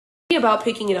about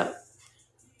picking it up.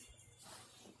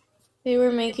 They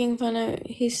were making fun of...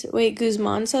 Wait,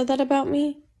 Guzman said that about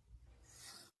me?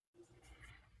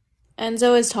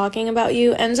 Enzo is talking about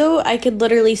you. Enzo, I could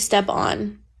literally step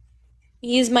on.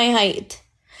 He's my height.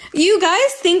 You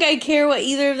guys think I care what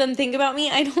either of them think about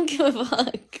me? I don't give a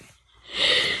fuck.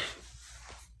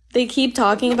 They keep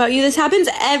talking about you. This happens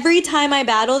every time I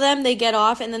battle them. They get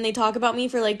off and then they talk about me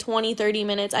for like 20, 30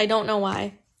 minutes. I don't know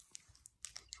why.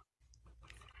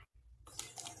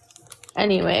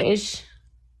 Anyways.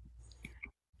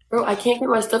 Bro, I can't get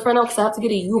my stuff right now because I have to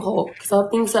get a U-Haul. Because I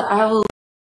think that I have a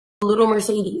little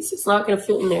Mercedes. It's not going to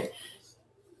fit in there.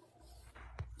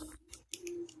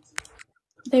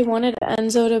 They wanted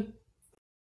Enzo to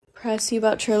press you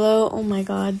about Trillo. Oh my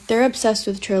god. They're obsessed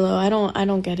with Trillo. I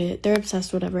don't get it. They're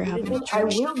obsessed with whatever happened. I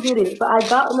will get it. But I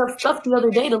got enough stuff the other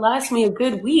day to last me a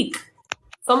good week.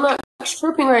 So I'm not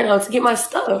tripping right now to get my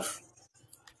stuff.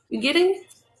 You get it?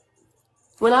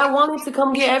 When I wanted to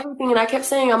come get everything and I kept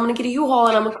saying I'm going to get a U-Haul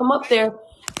and I'm going to come up there,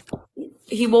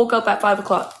 he woke up at 5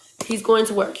 o'clock. He's going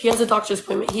to work. He has a doctor's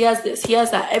appointment. He has this. He has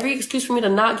that. Every excuse for me to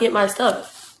not get my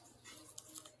stuff.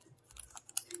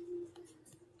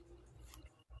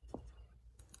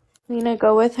 Nina,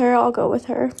 go with her. I'll go with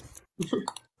her. He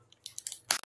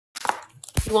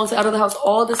wants it out of the house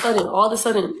all of a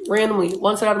sudden, randomly,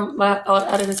 wants it out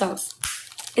of his house.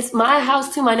 It's my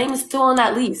house too. My name is still on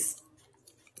that lease.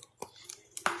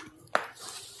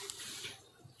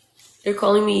 They're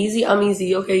calling me easy. I'm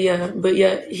easy. Okay, yeah. But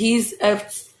yeah, he's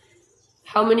effed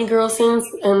how many girls since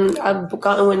and I've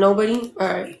gotten with nobody?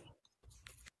 Alright.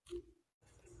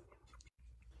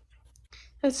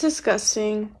 That's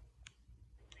disgusting.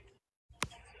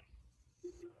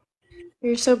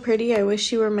 You're so pretty. I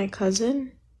wish you were my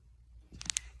cousin.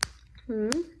 I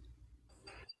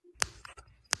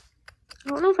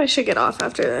don't know if I should get off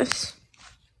after this.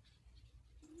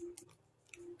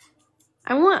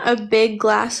 I want a big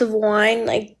glass of wine,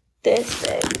 like this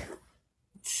big.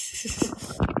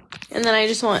 And then I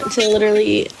just want to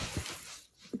literally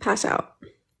pass out.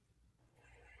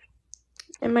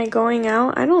 Am I going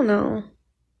out? I don't know.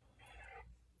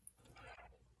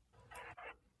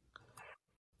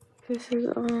 This is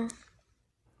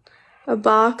a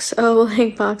box. Oh,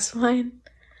 like box wine.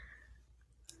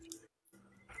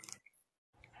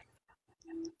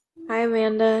 Hi,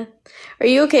 Amanda. Are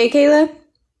you okay, Kayla?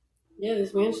 Yeah,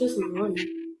 this man's just annoying.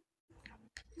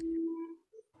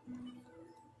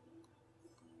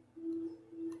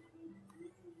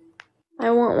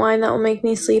 I want wine that will make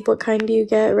me sleep. What kind do you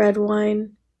get? Red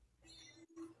wine.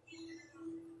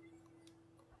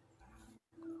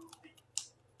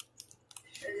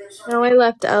 No, I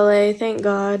left LA, thank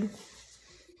God.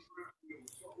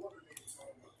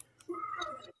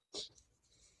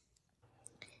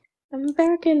 I'm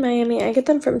back in Miami. I get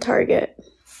them from Target.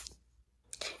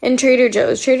 And Trader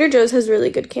Joe's. Trader Joe's has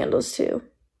really good candles too.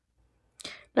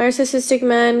 Narcissistic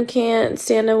men can't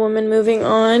stand a woman moving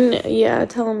on. Yeah,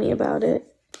 tell me about it.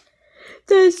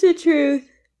 That's the truth.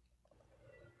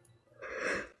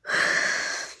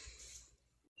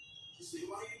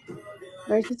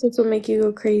 Narcissists will make you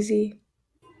go crazy.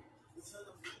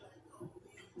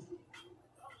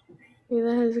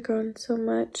 Kayla has grown so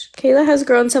much. Kayla has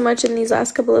grown so much in these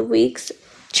last couple of weeks.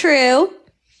 True.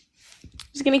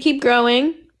 She's gonna keep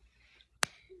growing.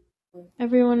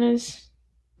 Everyone is...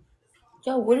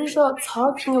 Yo, what is y'all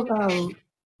talking about?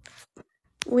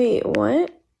 Wait,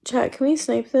 what? Chat, can we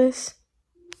snipe this?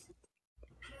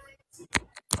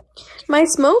 My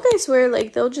smoke, I swear,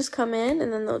 like, they'll just come in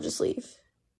and then they'll just leave.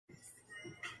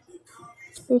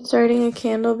 You're starting a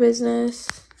candle business.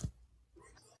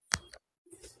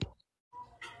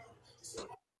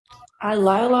 I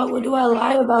lie a lot. What do I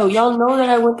lie about? Y'all know that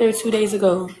I went there 2 days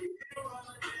ago.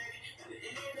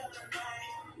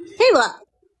 Kayla!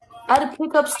 I had to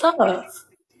pick up stuff.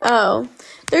 Oh.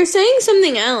 They're saying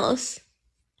something else.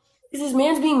 Because this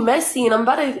man's being messy and I'm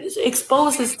about to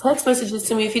expose his text messages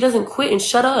to me if he doesn't quit and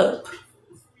shut up.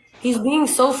 He's being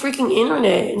so freaking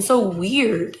internet and so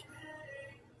weird.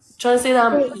 Trying to say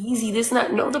that I'm easy, this and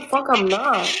that. No, the fuck I'm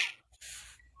not.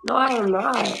 No, I am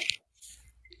not.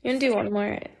 You can do one more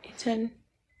at 10.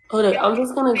 Hold up, I'm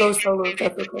just gonna go solo if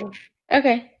that's okay.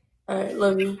 Okay. Alright,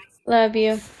 love you. Love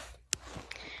you.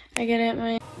 I get it,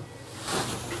 my...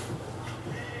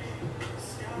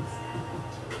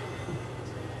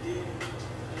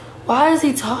 Why is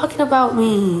he talking about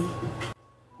me?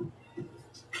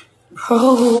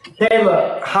 Bro.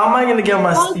 Kayla, how am I gonna get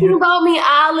my... Talking about me,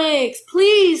 Alex.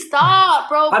 Please stop,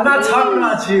 bro. I'm not talking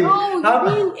about you. No, you're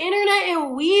being internet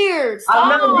and weird. Stop. I'm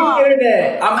not being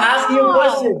internet. I'm asking you a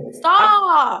question.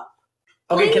 Stop.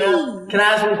 Okay, Please. can I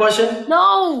ask one question?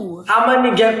 No. How am I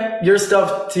gonna get your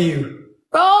stuff to you?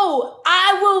 Bro,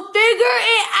 I will figure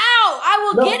it out. I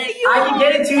will No, get it you. I can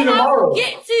get it to you and tomorrow. I will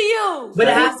get to you. But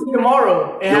it has to be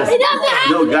tomorrow. It has to It be doesn't have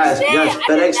Yo, to guys, be shit.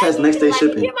 FedEx has next day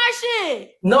shipping. Get my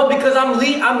shit. No, because I'm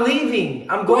leaving.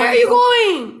 I'm going. Where are you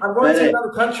going? I'm going to FedEx.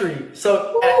 another country.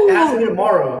 So it has to be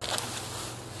tomorrow.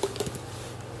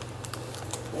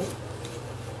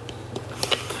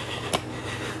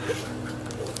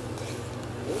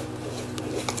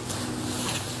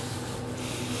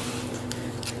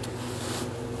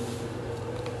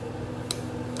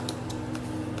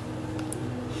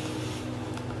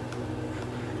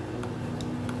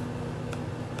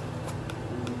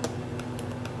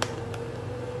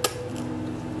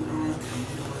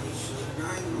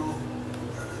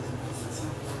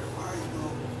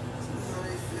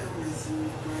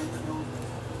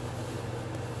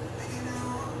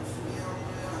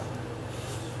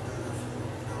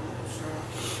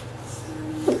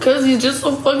 Because he's just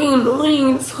so fucking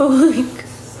annoying. So, like,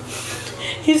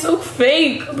 he's so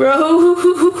fake, bro.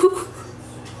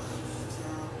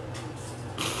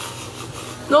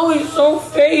 No, he's so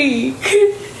fake.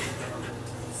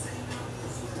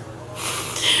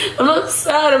 I'm not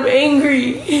sad, I'm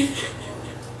angry.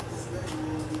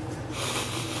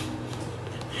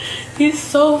 He's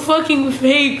so fucking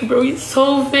fake, bro. He's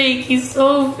so fake. He's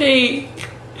so fake.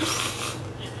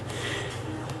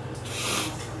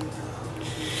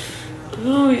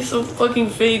 Oh, he's so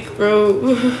fucking fake, bro.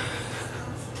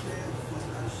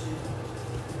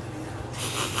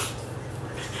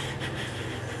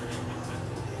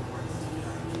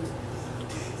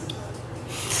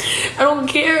 I don't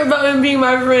care about him being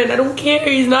my friend. I don't care.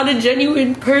 He's not a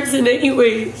genuine person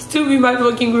anyways to be my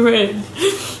fucking friend.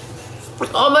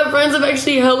 All my friends have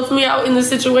actually helped me out in this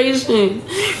situation.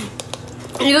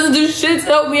 He doesn't do shit to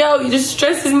help me out. He just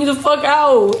stresses me the fuck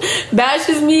out.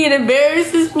 Bashes me and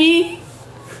embarrasses me.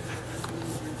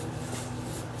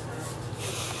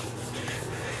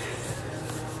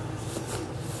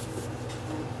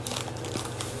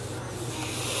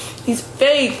 He's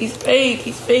fake. He's fake.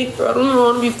 He's fake, bro. I don't even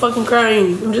want to be fucking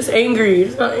crying. I'm just angry.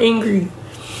 It's not angry.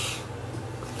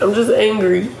 I'm just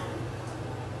angry.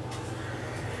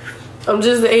 I'm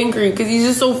just angry because he's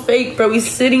just so fake, bro. He's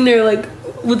sitting there like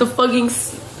with a fucking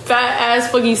fat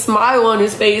ass fucking smile on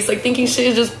his face, like thinking shit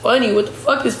is just funny. What the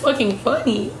fuck is fucking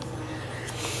funny?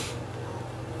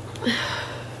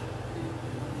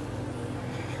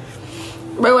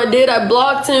 Bro, I did. I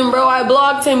blocked him, bro. I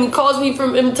blocked him. He calls me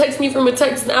from him, texts me from a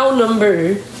text now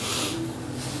number.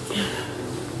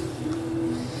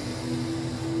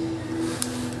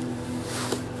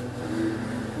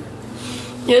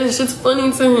 Yeah, this shit's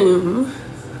funny to him.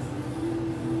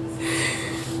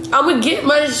 I'ma get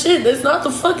my shit. That's not the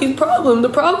fucking problem. The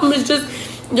problem is just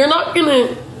you're not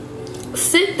gonna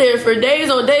sit there for days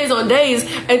on days on days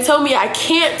and tell me I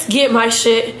can't get my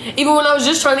shit. Even when I was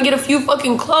just trying to get a few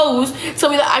fucking clothes, tell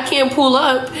me that I can't pull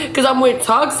up because I'm with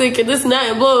Toxic and this and that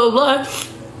and blah, blah, blah.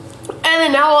 And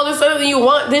then now all of a sudden you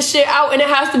want this shit out and it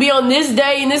has to be on this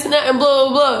day and this and that and blah,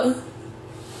 blah, blah.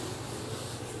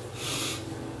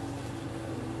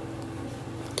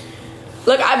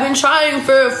 Like, I've been trying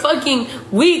for a fucking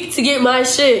week to get my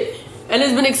shit. And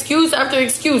it's been excuse after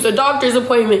excuse. A doctor's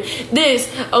appointment. This,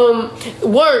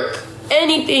 work.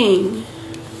 Anything.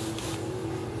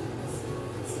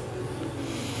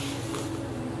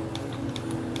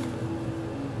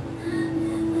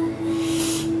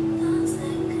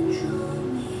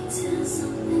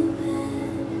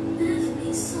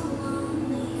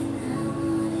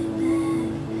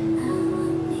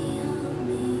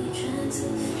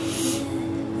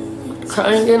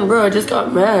 Crying again, bro. I just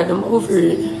got mad. I'm over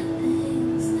it.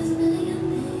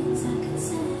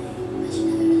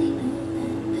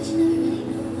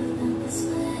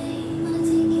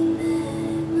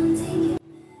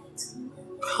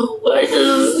 What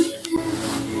is...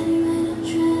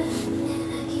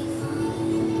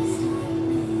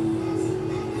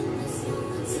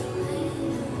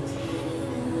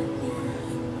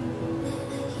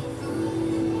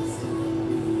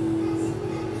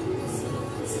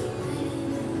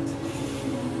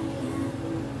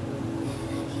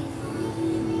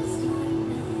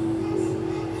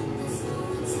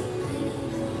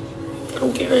 I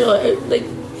don't care. Like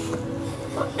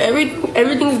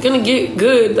everything's gonna get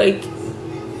good. Like,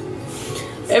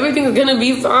 everything's gonna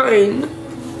be fine.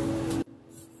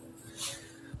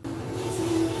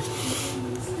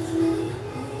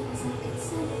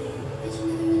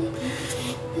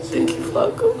 Thank you,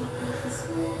 Flacco.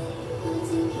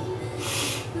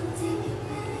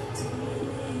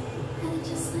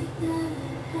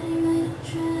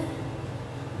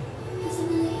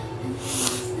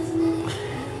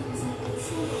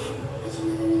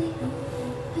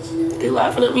 You're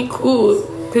laughing at me, cool.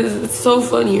 Because it's so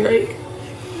funny, right?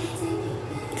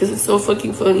 Because it's so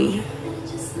fucking funny.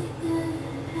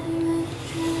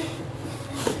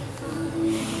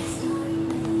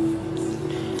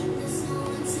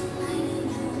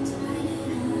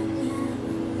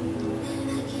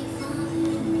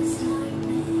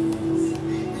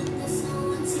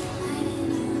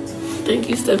 Thank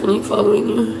you, Stephanie, following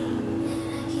you.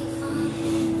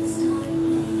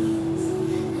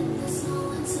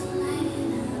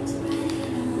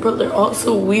 Bro, they're all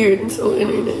so weird and so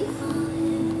internet.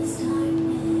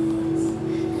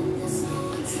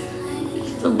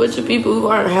 It's a bunch of people who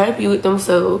aren't happy with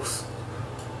themselves.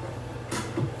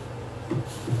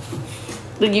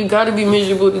 Like, you gotta be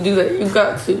miserable to do that. You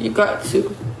got to. You got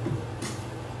to.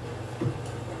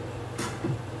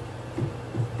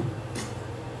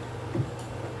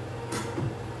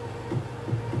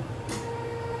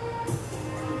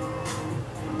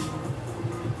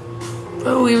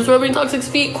 Oh, he was rubbing Toxic's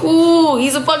feet. Cool.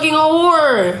 He's a fucking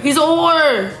whore. He's a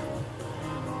whore.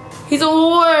 He's a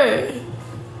whore.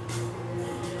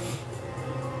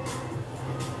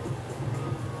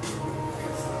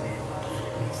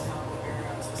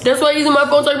 That's why I'm using my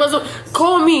phone talking about something.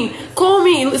 Call me. Call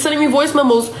me. Sending me voice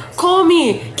memos. Call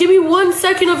me. Give me 1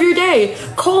 second of your day.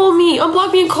 Call me.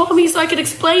 Unblock me and call me so I can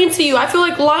explain to you. I feel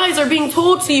like lies are being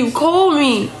told to you. Call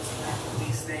me.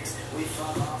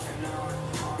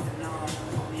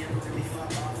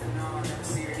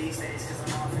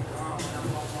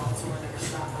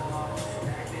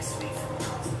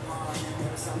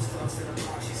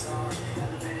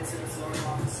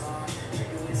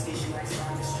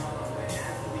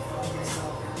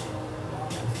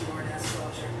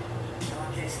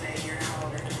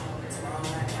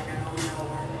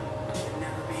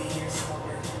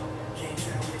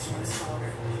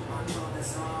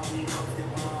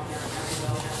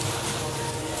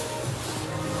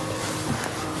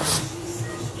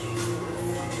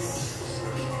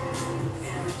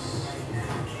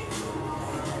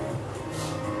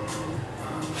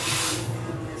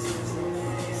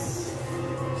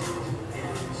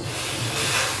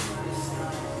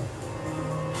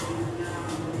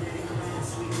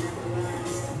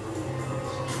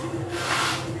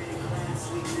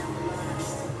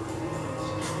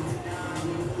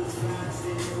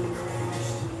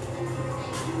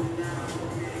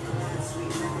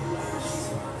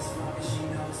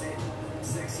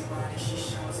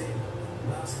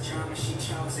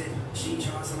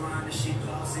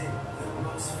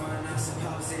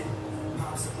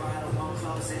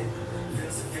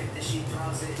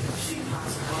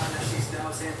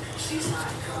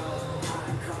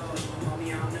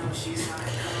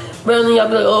 But then y'all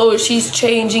be like, oh, she's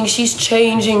changing, she's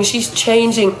changing, she's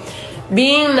changing.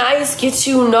 Being nice gets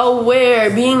you nowhere.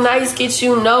 Being nice gets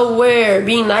you nowhere.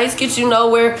 Being nice gets you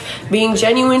nowhere. Being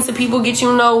genuine to people gets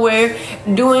you nowhere.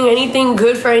 Doing anything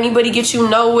good for anybody gets you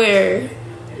nowhere.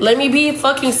 Let me be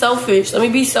fucking selfish. Let me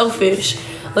be selfish.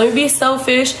 Let me be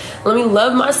selfish. Let me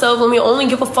love myself. Let me only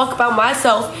give a fuck about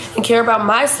myself and care about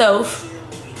myself.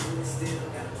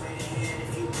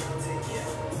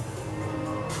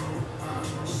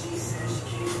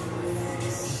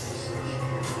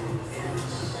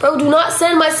 Bro, do not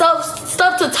send myself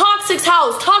stuff to Toxic's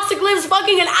house. Toxic lives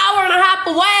fucking an hour and a half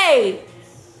away.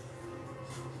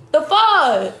 The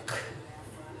fuck?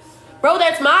 Bro,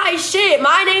 that's my shit.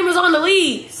 My name is on the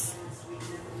lease.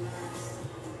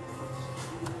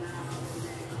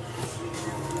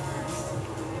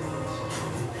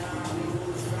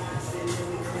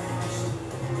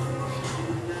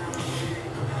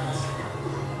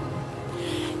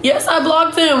 Yes, I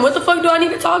blocked him. What the fuck do I need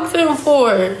to talk to him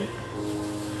for?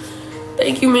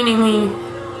 Thank you, Mini-Me.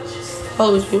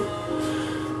 Follows you.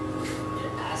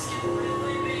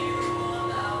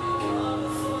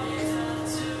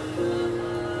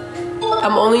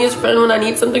 I'm only his friend when I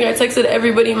need something. I texted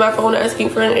everybody in my phone asking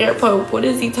for an air pump. What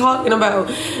is he talking about?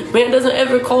 Man doesn't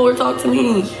ever call or talk to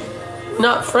me.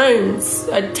 Not friends.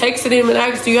 I texted him and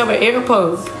asked, do you have an air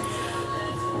pump?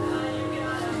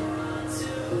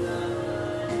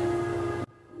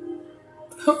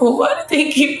 Why do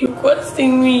they keep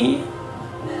requesting me?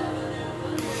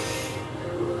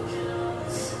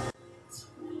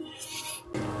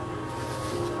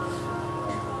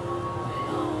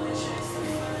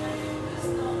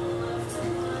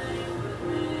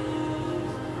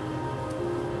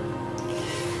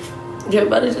 Yeah,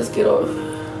 about to just get off.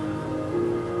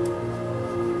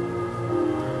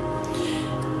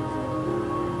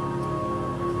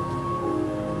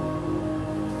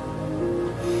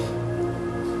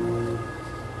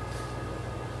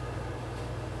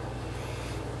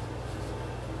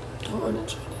 Don't want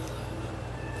to try this.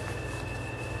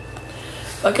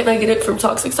 Why can't I get it from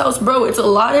Toxic's house? Bro, it's a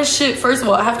lot of shit. First of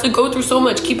all, I have to go through so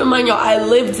much. Keep in mind, y'all, I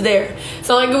lived there. It's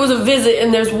not like it was a visit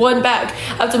and there's one back.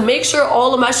 I have to make sure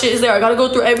all of my shit is there. I gotta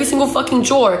go through every single fucking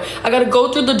drawer. I gotta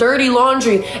go through the dirty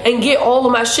laundry and get all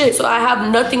of my shit, so I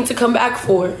have nothing to come back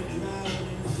for.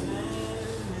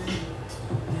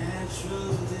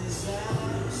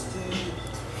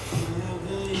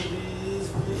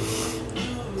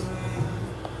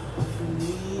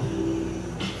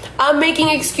 I'm making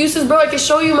excuses, bro. I can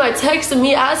show you my text of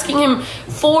me asking him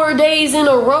 4 days in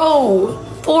a row.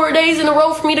 4 days in a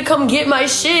row for me to come get my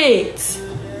shit.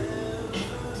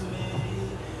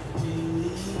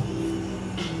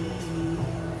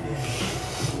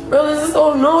 Bro, this is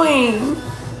so annoying.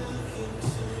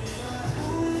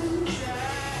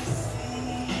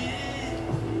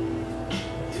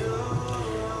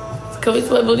 It's coming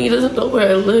to my building. He doesn't know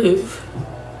where I live.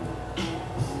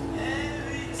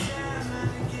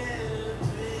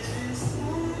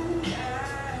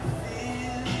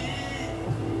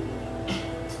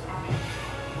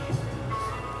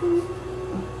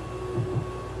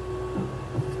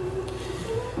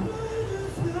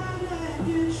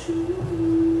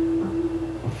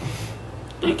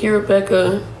 Thank you,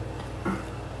 Rebecca.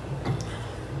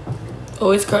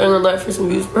 Always crying on live for some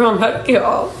views. Bro, I'm about to get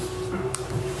off.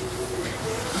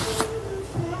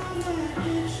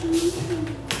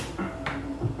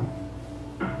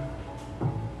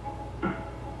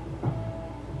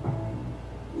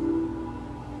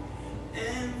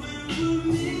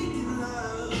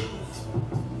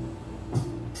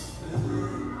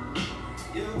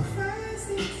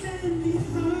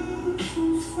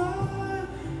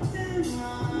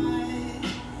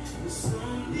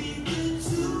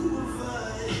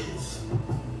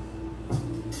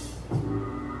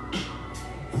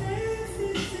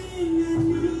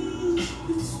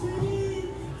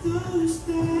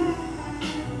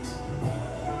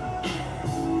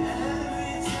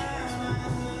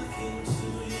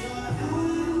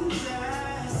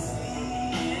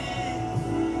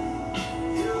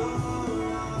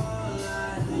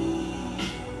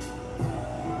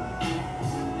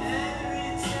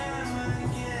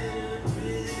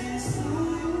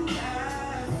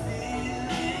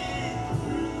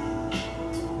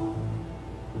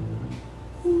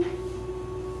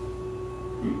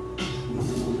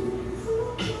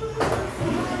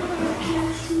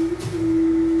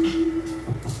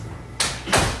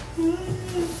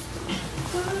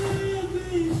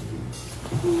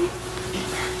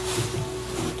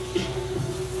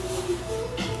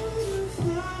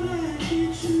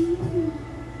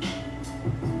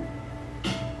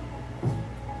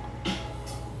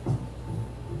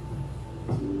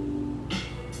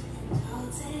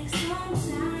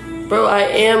 Bro, I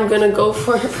am gonna go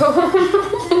for it, bro.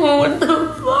 What the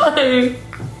fuck?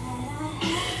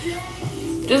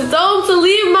 Just tell him to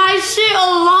leave my shit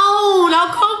alone.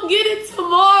 I'll come get it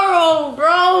tomorrow,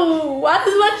 bro. Why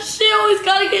does my shit always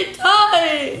gotta get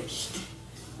touched?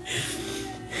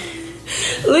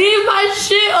 Leave my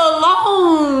shit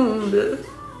alone.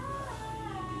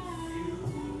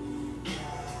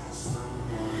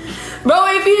 Bro,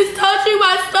 if he's touching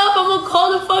my stuff, I'm gonna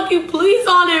call the fucking police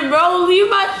on him, bro. Leave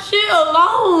my shit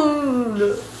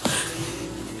alone.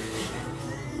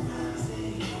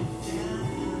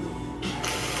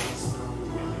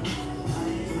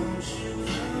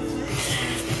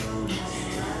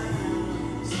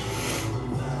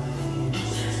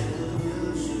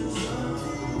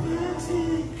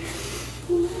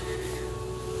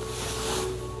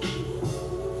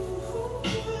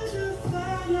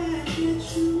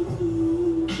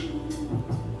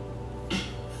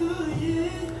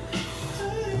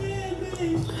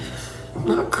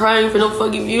 Not crying for no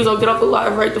fucking views. I'll get off the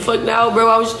live right the fuck now, bro.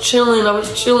 I was chilling.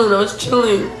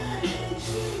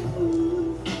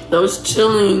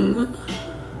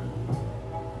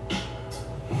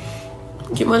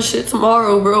 Get my shit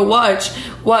tomorrow, bro. Watch.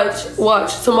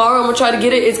 Tomorrow I'm gonna try to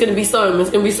get it. It's gonna be something.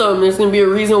 There's gonna be a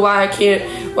reason why I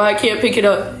can't pick it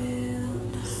up.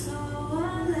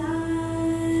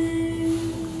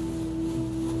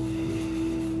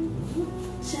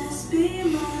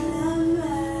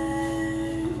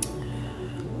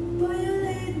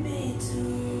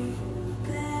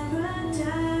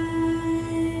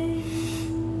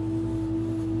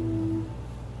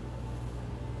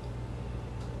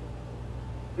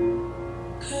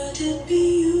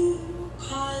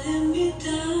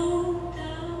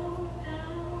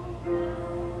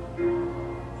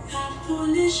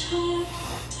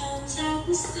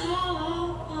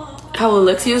 How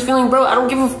Alexia's feeling, bro? I don't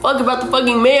give a fuck about the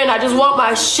fucking man. I just want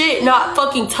my shit not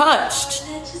fucking touched.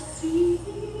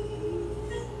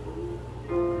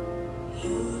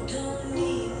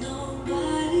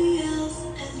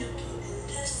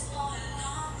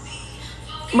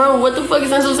 Bro, what the fuck is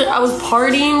that supposed to say? I was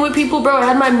partying with people, bro. I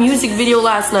had my music video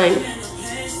last night.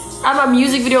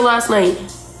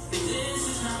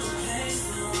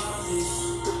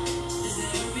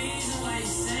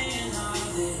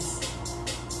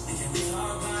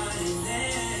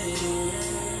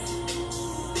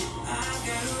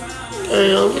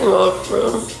 Hey, I'm getting off,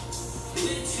 bro.